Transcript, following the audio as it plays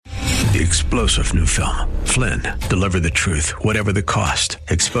The explosive new film, Flynn, deliver the truth, whatever the cost,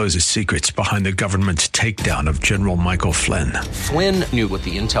 exposes secrets behind the government's takedown of General Michael Flynn. Flynn knew what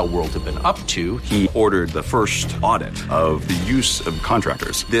the intel world had been up to. He ordered the first audit of the use of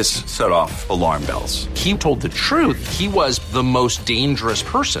contractors. This set off alarm bells. He told the truth. He was the most dangerous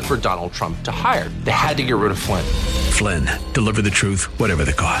person for Donald Trump to hire. They had to get rid of Flynn. Flynn, deliver the truth, whatever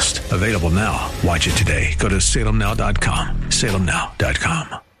the cost. Available now. Watch it today. Go to salemnow.com.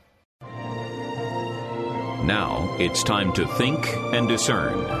 salemnow.com. Now it's time to think and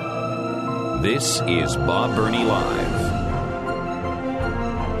discern. This is Bob Burney Live.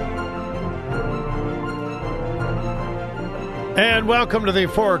 And welcome to the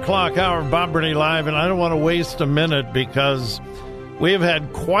 4 o'clock hour of Bob Burney Live. And I don't want to waste a minute because we have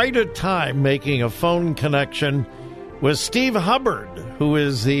had quite a time making a phone connection with Steve Hubbard, who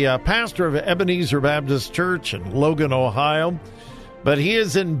is the pastor of Ebenezer Baptist Church in Logan, Ohio. But he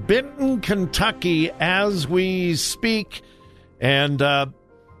is in Benton, Kentucky as we speak. And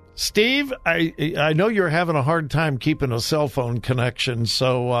Steve, I know you're having a hard time keeping a cell phone connection.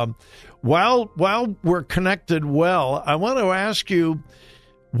 So while we're connected well, I want to ask you,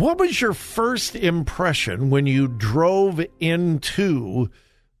 what was your first impression when you drove into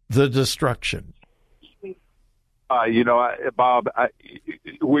the destruction? Bob,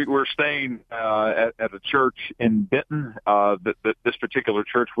 we're staying at a church in Benton. This particular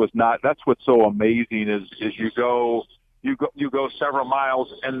church was not. That's what's so amazing is you go several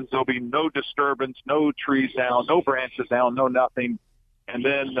miles and there'll be no disturbance, no trees down, no branches down, no nothing. And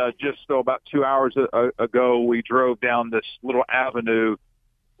then just about 2 hours ago, we drove down this little avenue.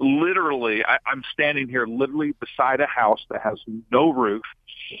 Literally, I'm standing here literally beside a house that has no roof.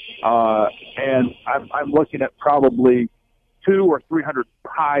 And I'm looking at probably 200 or 300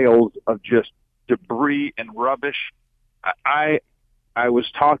 piles of just debris and rubbish. I was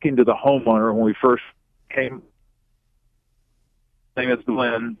talking to the homeowner when we first came. His name is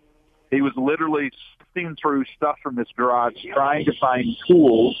Glenn. He was literally sifting through stuff from his garage, trying to find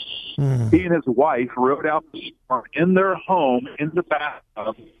tools. He and his wife rode out the storm in their home, in the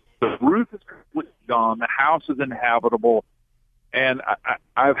bathtub. The roof is completely gone. The house is inhabitable. And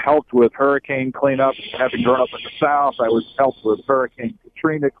I've helped with hurricane cleanup. Having grown up in the South, I was helped with Hurricane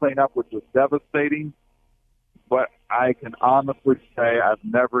Katrina cleanup, which was devastating. But I can honestly say I've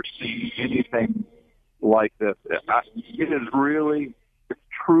never seen anything like this. It is really,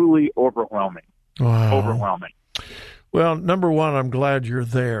 truly overwhelming. Wow. Overwhelming. Well, number one, I'm glad you're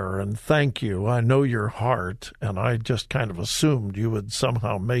there, and thank you. I know your heart, and I just kind of assumed you would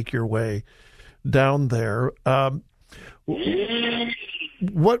somehow make your way down there.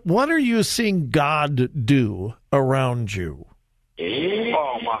 What are you seeing God do around you?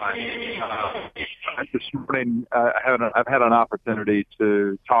 Oh my! This morning, I've had an opportunity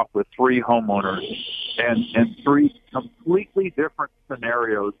to talk with 3 homeowners, and 3 completely different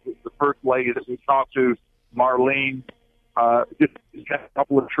scenarios. The first lady that we talked to, Marlene, just got a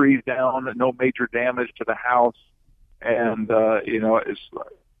couple of trees down, no major damage to the house, and it's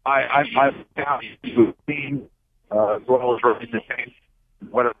I've seen as well as representation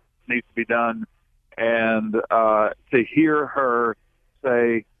what needs to be done, and to hear her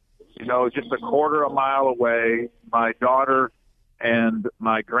say, just a quarter of a mile away, my daughter and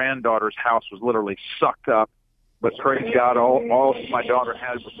my granddaughter's house was literally sucked up. But praise God, all my daughter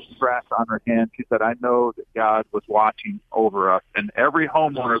had was a scratch on her hand. She said, I know that God was watching over us. And every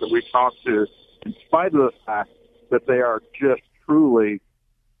homeowner that we talked to, in spite of the fact that they are just truly,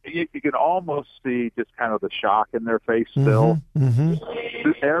 you can almost see just kind of the shock in their face still. Mm-hmm.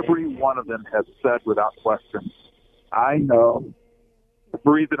 Every one of them has said without question, I know,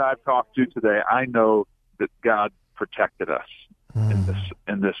 every that I've talked to today, I know that God protected us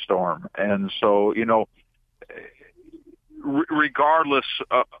in this storm. And so, regardless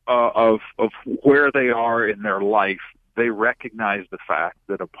of where they are in their life, they recognize the fact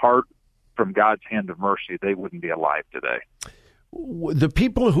that apart from God's hand of mercy, they wouldn't be alive today. The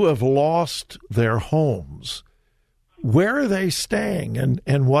people who have lost their homes, where are they staying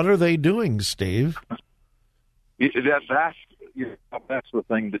and what are they doing, Steve? That's the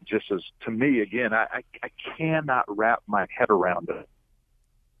thing that just is, to me, again, I cannot wrap my head around it.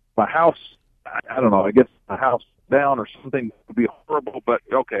 My house, I don't know, I guess my house down or something would be horrible, but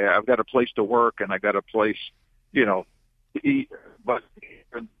okay, I've got a place to work and I got a place, to eat, but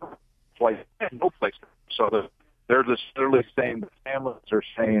no place. So they're just literally staying, the families are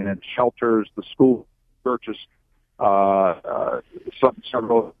staying in shelters, the school, churches,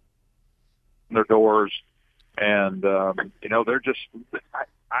 several their doors. And, they're just,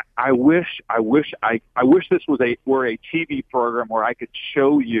 I wish this were a TV program where I could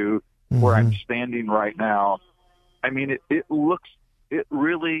show you where I'm standing right now. I mean, it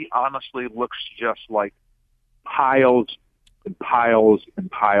really honestly looks just like piles and piles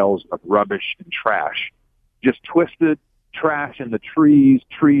and piles of rubbish and trash, just twisted trash in the trees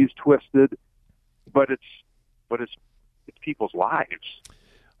twisted, but it's people's lives.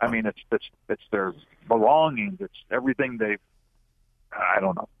 I mean, it's their belongings. It's everything I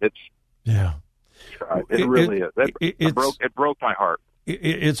don't know. It really is. It broke my heart.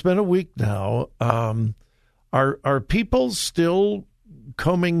 It's been a week now. Are people still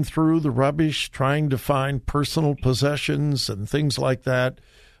combing through the rubbish, trying to find personal possessions and things like that,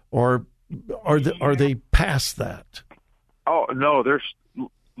 or are they past that? Oh no, there's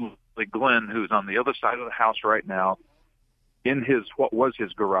like Glenn, who's on the other side of the house right now, in what was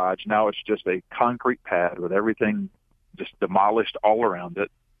his garage. Now it's just a concrete pad with everything just demolished all around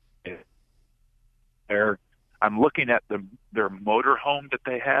it. I'm looking at their motor home that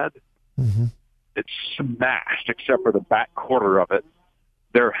they had. Mm-hmm. It's smashed except for the back quarter of it.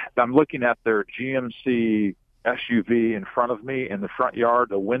 I'm looking at their GMC SUV in front of me in the front yard.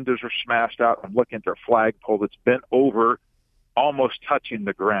 The windows are smashed out. I'm looking at their flagpole that's bent over, almost touching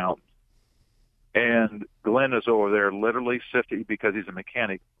the ground. And Glenn is over there literally sifting, because he's a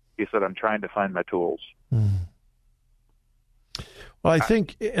mechanic. He said, I'm trying to find my tools. Mm. Well, I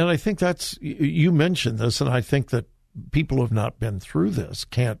think that's, you mentioned this, and I think that people who have not been through this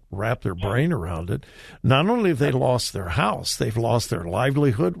can't wrap their brain around it. Not only have they lost their house, they've lost their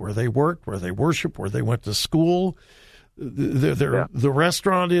livelihood, where they worked, where they worshiped, where they went to school. The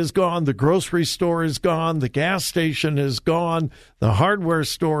restaurant is gone. The grocery store is gone. The gas station is gone. The hardware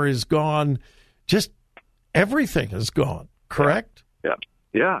store is gone. Just everything is gone, correct?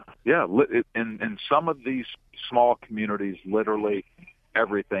 Yeah. In some of these small communities, literally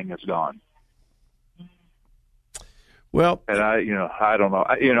everything is gone. Well, and I don't know.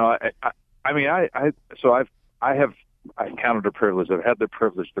 I counted a privilege. I've had the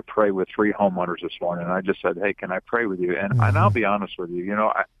privilege to pray with 3 homeowners this morning, and I just said, "Hey, can I pray with you?" And I'll be honest with you.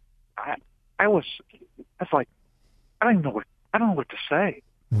 I was like, I don't know what to say.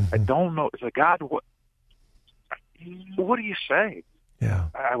 Mm-hmm. I don't know. It's like, God, what do you say? Yeah.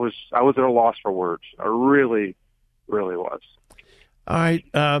 I was at a loss for words. I really, really was. All right.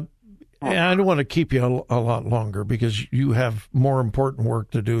 And I don't want to keep you a lot longer, because you have more important work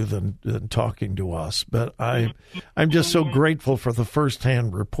to do than talking to us. But I'm just so grateful for the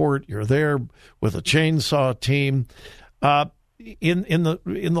firsthand report. You're there with a chainsaw team. In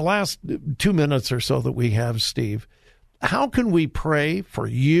the last 2 minutes or so that we have, Steve, how can we pray for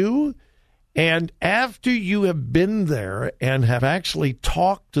you? And after you have been there and have actually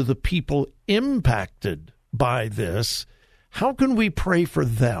talked to the people impacted by this, how can we pray for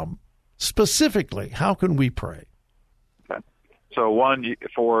them? Specifically, how can we pray? Okay. So one,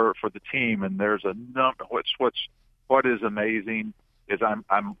 for the team, and there's a number. What is amazing is I'm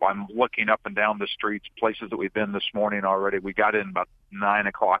looking up and down the streets, places that we've been this morning already. We got in about 9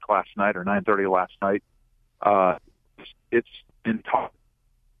 o'clock last night, or 9:30 last night. It's in talk.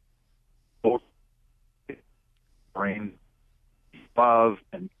 Brain, love,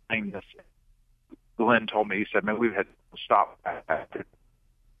 and kindness. Glenn told me, he said, "Man, we've had to stop that."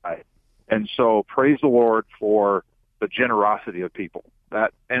 And so praise the Lord for the generosity of people.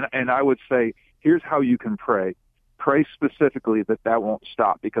 And I would say, here's how you can pray. Pray specifically that won't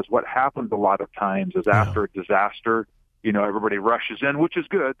stop, because what happens a lot of times is after a disaster, everybody rushes in, which is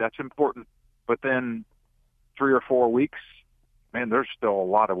good. That's important. But then 3 or 4 weeks, man, there's still a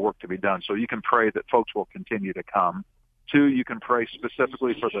lot of work to be done. So you can pray that folks will continue to come. 2, you can pray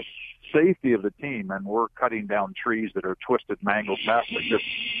specifically for the safety of the team, and we're cutting down trees that are twisted, mangled, mess, but just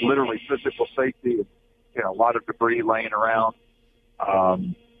literally physical safety. A lot of debris laying around.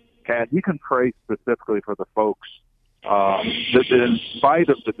 And you can pray specifically for the folks that in spite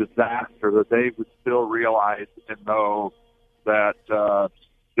of the disaster, that they would still realize and know that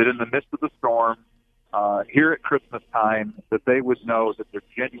in the midst of the storm, here at Christmas time, that they would know that there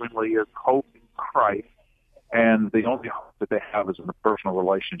genuinely is hope in Christ, and the only hope that they have is in a personal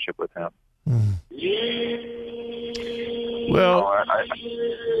relationship with Him.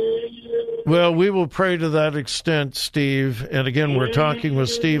 Well, we will pray to that extent, Steve. And again, we're talking with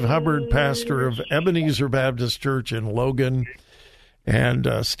Steve Hubbard, pastor of Ebenezer Baptist Church in Logan.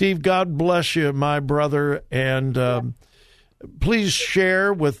 And Steve, God bless you, my brother. And please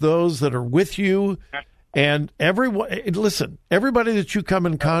share with those that are with you. And everybody that you come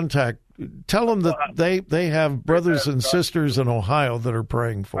in contact, tell them that they have brothers and sisters in Ohio that are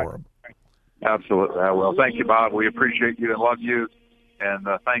praying for them. Absolutely. I will. Thank you, Bob. We appreciate you and love you. And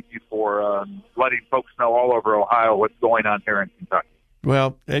thank you for letting folks know all over Ohio what's going on here in Kentucky.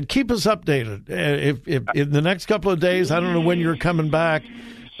 Well, and keep us updated. If in the next couple of days, I don't know when you're coming back,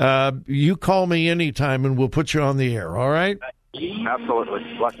 you call me anytime and we'll put you on the air, all right? Absolutely.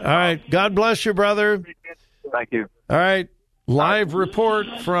 All right. God bless you, brother. Thank you. All right. Live report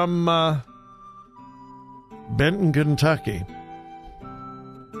from Benton, Kentucky.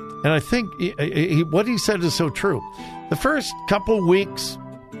 And I think what he said is so true. The first couple weeks,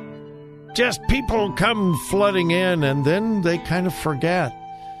 just people come flooding in, and then they kind of forget.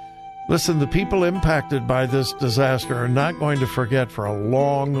 Listen, the people impacted by this disaster are not going to forget for a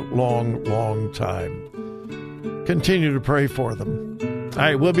long, long, long time. Continue to pray for them. All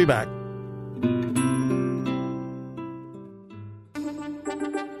right, we'll be back.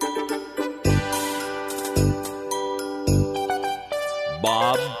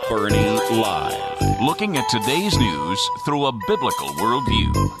 Bob Burney Live. Looking at today's news through a biblical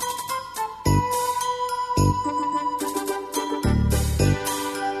worldview.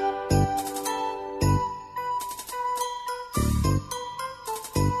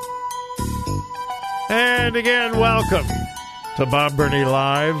 And again, welcome to Bob Burney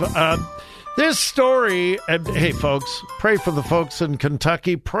Live. This story, hey, folks, pray for the folks in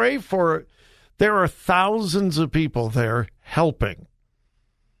Kentucky. Pray for, there are thousands of people there helping.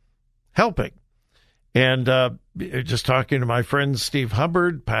 And just talking to my friend Steve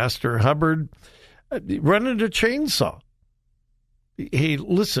Hubbard, Pastor Hubbard, running a chainsaw. Hey,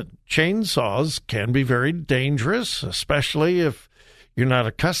 listen, chainsaws can be very dangerous, especially if you're not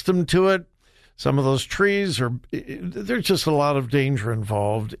accustomed to it. Some of those trees there's just a lot of danger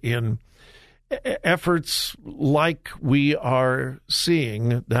involved in efforts like we are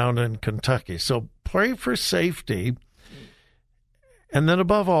seeing down in Kentucky. So pray for safety. And then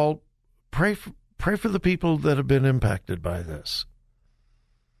above all, pray for the people that have been impacted by this.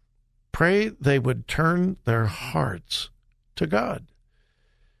 Pray they would turn their hearts to God.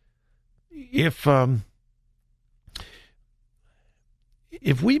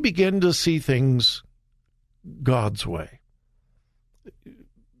 If we begin to see things God's way,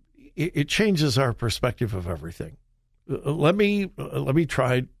 it changes our perspective of everything. Let me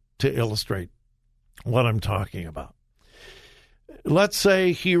try to illustrate what I'm talking about. Let's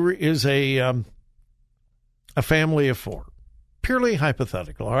say here is a family of four, purely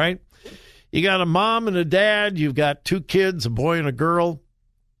hypothetical, all right? You got a mom and a dad. You've got two kids, a boy and a girl.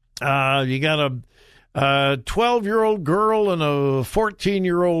 You got a 12-year-old girl and a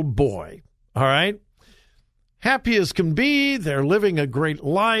 14-year-old boy, all right? Happy as can be. They're living a great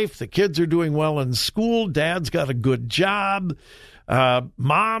life. The kids are doing well in school. Dad's got a good job.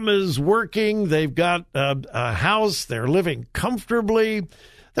 Mom is working. They've got a house. They're living comfortably.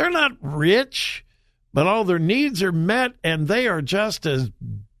 They're not rich, but all their needs are met, and they are just as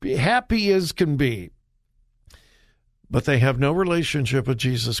happy as can be. But they have no relationship with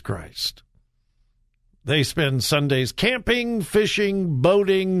Jesus Christ. They spend Sundays camping, fishing,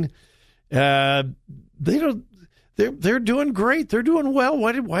 boating. They're doing great. They're doing well.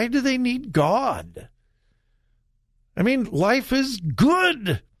 Why do they need God? I mean, life is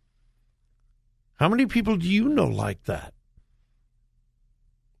good. How many people do you know like that?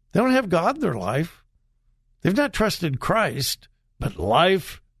 They don't have God in their life. They've not trusted Christ, but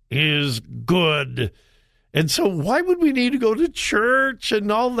life is good. And so why would we need to go to church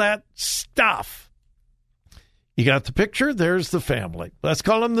and all that stuff? You got the picture? There's the family. Let's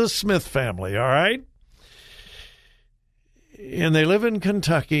call them the Smith family, all right? And they live in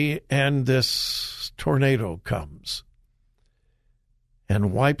Kentucky, and this tornado comes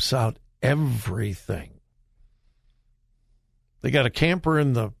and wipes out everything. They got a camper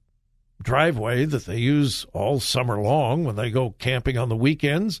in the driveway that they use all summer long when they go camping on the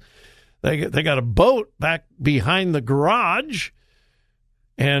weekends. They got a boat back behind the garage,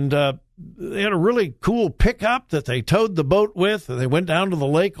 and they had a really cool pickup that they towed the boat with, and they went down to the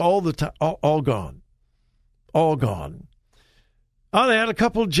lake all the time. All gone. All gone. Oh, they had a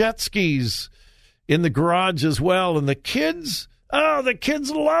couple jet skis in the garage as well, and the kids love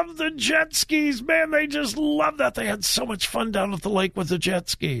the jet skis. Man, they just love that. They had so much fun down at the lake with the jet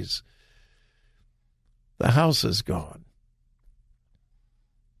skis. The house is gone.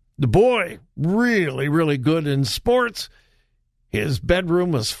 The boy, really, really good in sports. His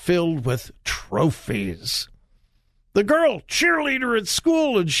bedroom was filled with trophies. The girl, cheerleader at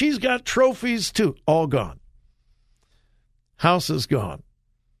school, and she's got trophies too. All gone. House is gone.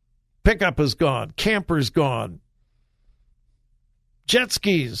 Pickup is gone. Camper's gone. Jet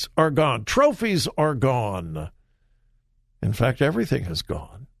skis are gone. Trophies are gone. In fact, everything is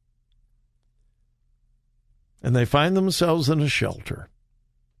gone. And they find themselves in a shelter.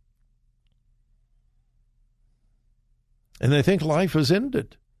 And they think life has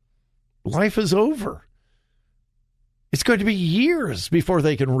ended. Life is over. It's going to be years before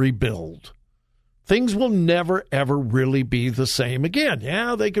they can rebuild. Things will never, ever really be the same again.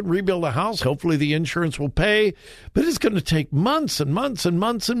 Yeah, they can rebuild a house. Hopefully the insurance will pay. But it's going to take months and months and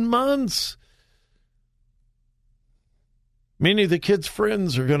months and months. Many of the kids'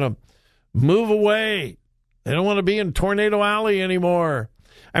 friends are going to move away. They don't want to be in Tornado Alley anymore.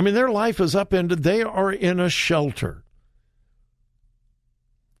 I mean, their life is upended. They are in a shelter.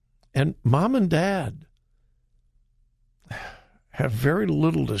 And mom and dad have very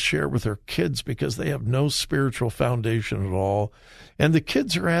little to share with their kids because they have no spiritual foundation at all. And the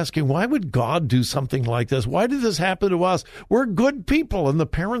kids are asking, why would God do something like this? Why did this happen to us? We're good people. And the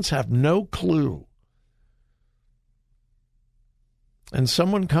parents have no clue. And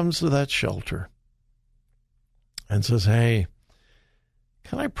someone comes to that shelter and says, hey,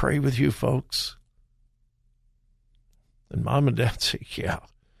 can I pray with you folks? And mom and dad say, yeah,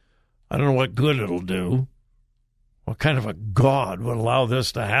 I don't know what good it'll do. What kind of a God would allow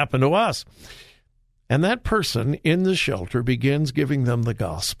this to happen to us? And that person in the shelter begins giving them the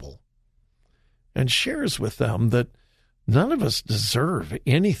gospel and shares with them that none of us deserve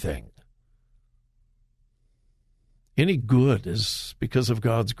anything. Any good is because of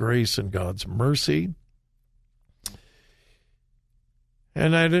God's grace and God's mercy.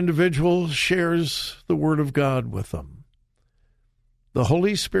 And that individual shares the Word of God with them. The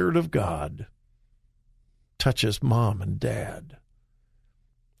Holy Spirit of God touches mom and dad.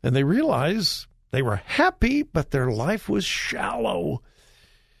 And they realize they were happy, but their life was shallow.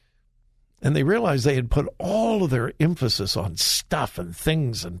 And they realized they had put all of their emphasis on stuff and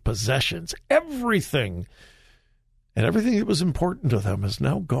things and possessions, everything. And everything that was important to them is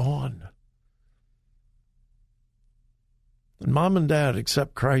now gone. And mom and dad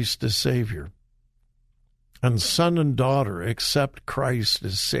accept Christ as Savior. And son and daughter accept Christ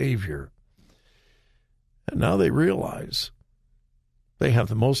as Savior. And now they realize they have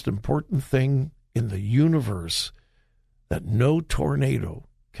the most important thing in the universe that no tornado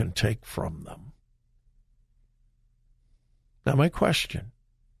can take from them. Now my question,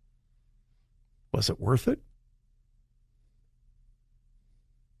 was it worth it?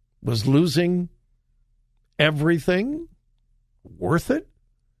 Was losing everything worth it?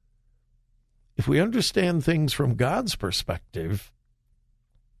 If we understand things from God's perspective,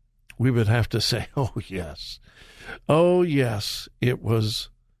 we would have to say, oh, yes, it was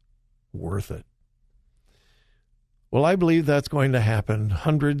worth it. Well, I believe that's going to happen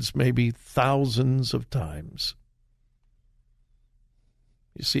hundreds, maybe thousands of times.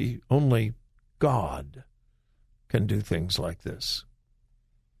 You see, only God can do things like this.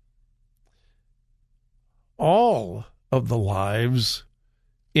 All of the lives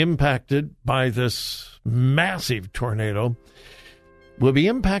impacted by this massive tornado will be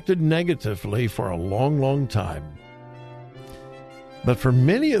impacted negatively for a long, long time. But for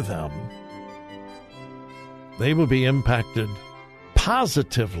many of them, they will be impacted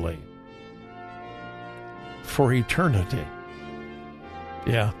positively for eternity.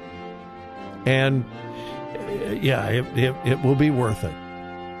 Yeah. And yeah, it will be worth it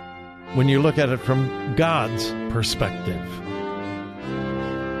when you look at it from God's perspective.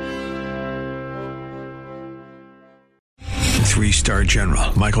 Three-star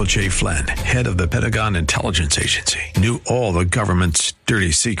General Michael J. Flynn, head of the Pentagon Intelligence Agency, knew all the government's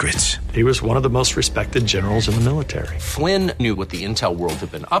dirty secrets. He was one of the most respected generals in the military. Flynn knew what the intel world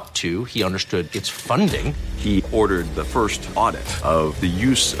had been up to. He understood its funding. He ordered the first audit of the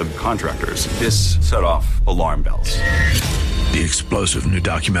use of contractors. This set off alarm bells. The explosive new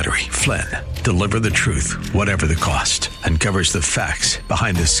documentary, Flynn, Deliver the Truth, Whatever the Cost, uncovers the facts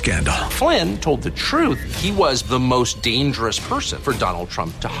behind this scandal. Flynn told the truth. He was the most dangerous person for Donald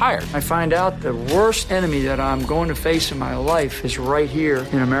Trump to hire. I find out the worst enemy that I'm going to face in my life is right here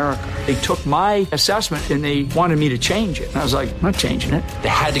in America. They took my assessment and they wanted me to change it. And I was like, I'm not changing it. They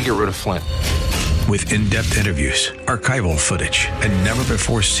had to get rid of Flynn. With in-depth interviews, archival footage, and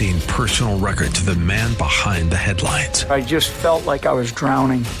never-before-seen personal records of the man behind the headlines. I just felt like I was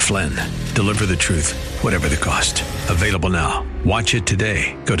drowning. Flynn, Deliver the Truth, Whatever the Cost. Available now. Watch it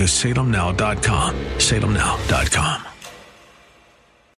today. Go to salemnow.com. salemnow.com.